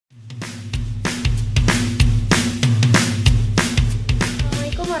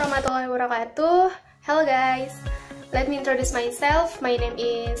warahmatullahi wabarakatuh. Hello guys, let me introduce myself. My name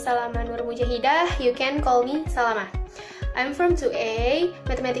is Salaamah Nur Mujahidah. You can call me Salaamah. I'm from 2A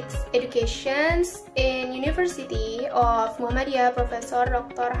Mathematics Education in University of Muhammadiyah Professor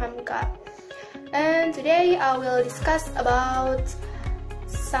Dr. Uhamka. And today I will discuss about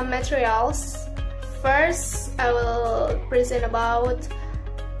some materials. First, I will present about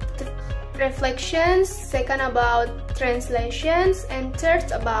reflections, second about translations, and third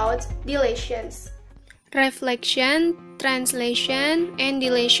about dilations. Reflection, translation, and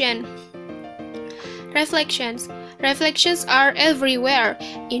dilation. Reflections. Reflections are everywhere,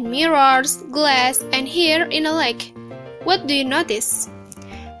 in mirrors, glass, and here in a lake. What do you notice?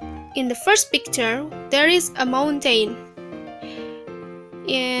 In the first picture, there is a mountain.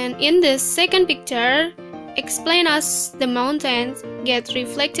 And in the second picture, explain us the mountains get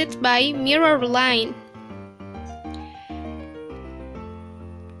reflected by mirror line.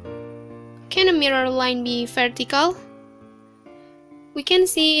 Can a mirror line be vertical? We can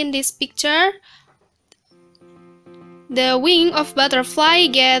see in this picture the wing of butterfly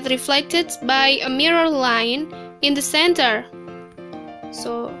get reflected by a mirror line in the center.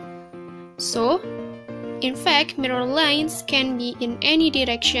 So in fact, mirror lines can be in any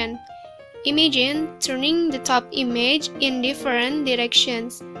direction. Imagine turning the top image in different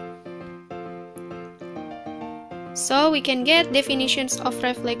directions. So we can get definitions of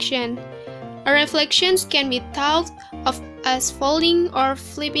reflection. A reflection can be thought of as folding or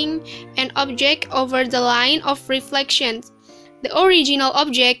flipping an object over the line of reflection. The original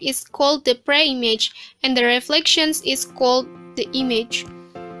object is called the pre-image, and the reflection is called the image.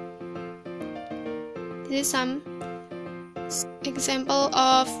 This is some example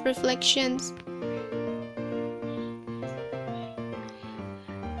of reflections.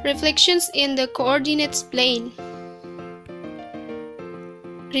 Reflections in the coordinates plane.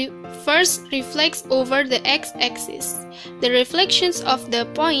 First reflects over the x-axis. The reflections of the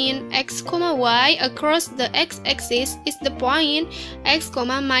point x, y across the x-axis is the point x,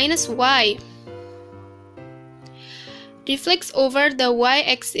 minus y. Reflects over the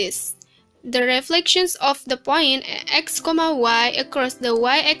y-axis. The reflections of the point x, y across the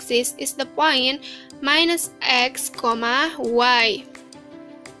y-axis is the point minus x, y.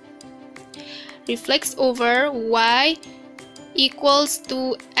 Reflects over y equals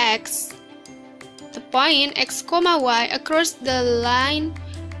to x. The point x, y across the line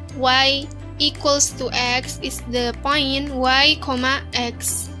y equals to x is the point y,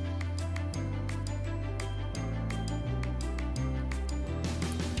 x.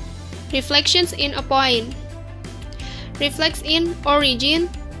 Reflections in a point. Reflects in origin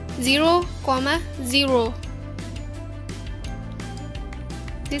 0, 0.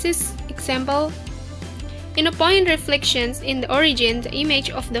 This is example. In a point reflections in the origin, the image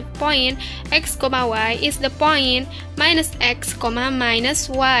of the point x, y is the point minus x, minus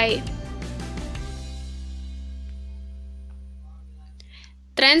y.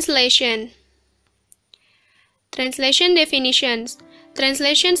 Translation. Translation definitions.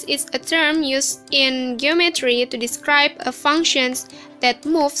 Translations is a term used in geometry to describe a function that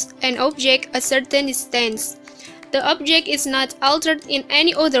moves an object a certain distance. The object is not altered in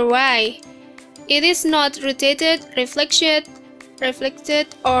any other way. It is not rotated, reflected,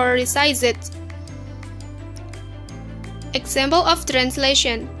 or resized. Example of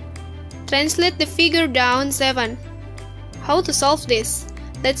translation. Translate the figure down 7. How to solve this?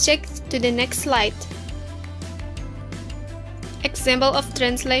 Let's check to the next slide. Example of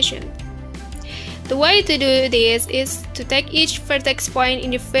translation. The way to do this is to take each vertex point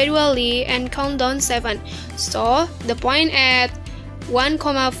individually and count down 7. So, the point at 1,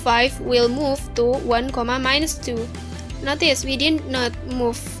 5 will move to 1, minus 2. Notice we did not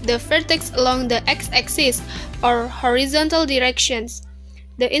move the vertex along the x-axis or horizontal directions.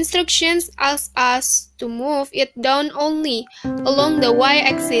 The instructions ask us to move it down only along the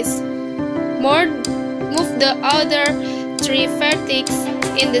y-axis. Move the other 3 vertex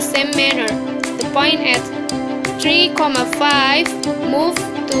in the same manner. The point at 3, 5 move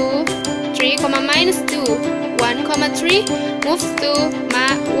to 3, minus 2. 1, 3 moves to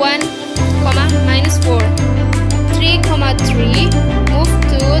 1, minus 4. 3, 3 move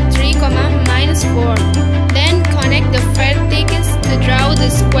to 3, minus 4. Then connect the vertices to draw the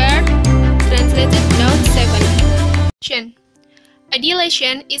square translated down 7. A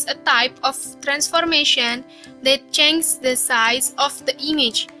dilation is a type of transformation that changes the size of the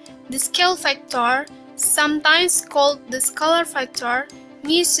image. The scale factor, sometimes called the scalar factor,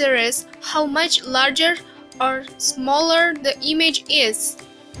 measures how much larger or smaller the image is.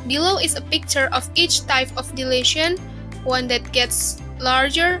 Below is a picture of each type of dilation, one that gets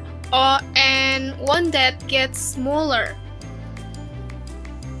larger and one that gets smaller.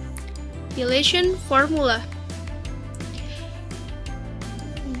 Dilation formula.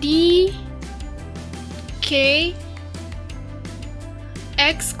 D K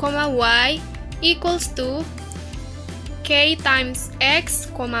x, y equals to k times x,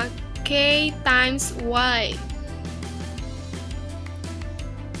 k times y.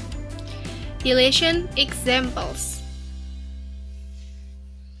 Dilation examples.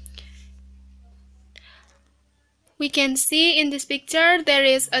 We can see in this picture there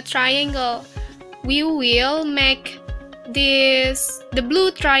is a triangle. We will make the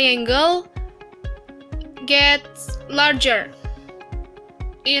blue triangle gets larger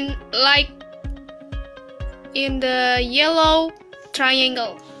in the yellow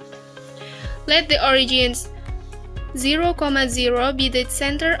triangle. Let the origins 0, 0 be the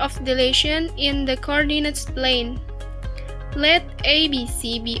center of dilation in the coordinates plane. Let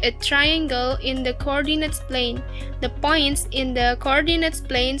ABC be a triangle in the coordinates plane. The points in the coordinates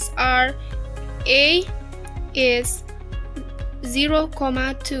planes are A is 0,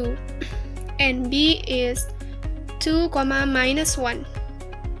 2 and B is 2, -1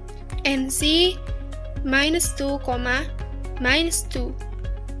 and C -2, -2.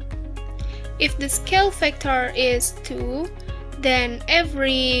 If the scale factor is 2, then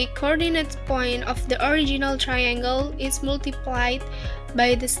every coordinate point of the original triangle is multiplied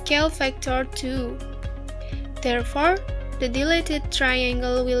by the scale factor 2. Therefore, the dilated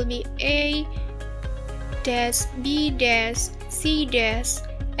triangle will be A dash, B dash, C dash,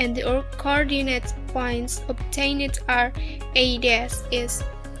 and the coordinate points obtained are A dash is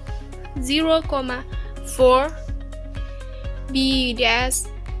 0, 4, B dash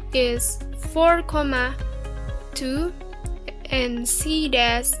is 4, 2, and C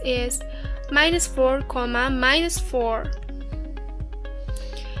dash is -4, -4.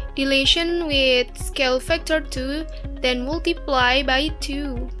 Dilation with scale factor 2, then multiply by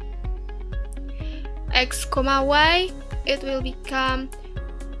 2. X, y, it will become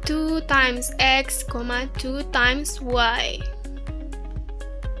 2 times x, 2 times y.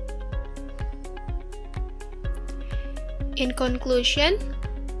 In conclusion,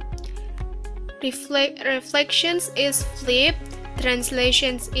 reflections is flip,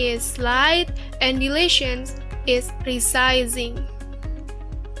 translations is slide, and dilations is resizing.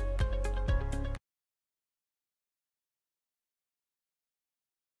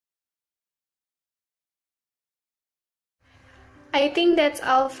 I think that's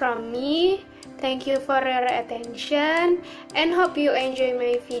all from me. Thank you for your attention and hope you enjoy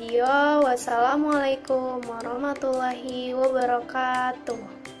my video. Wassalamualaikum warahmatullahi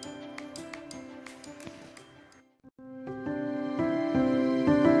wabarakatuh.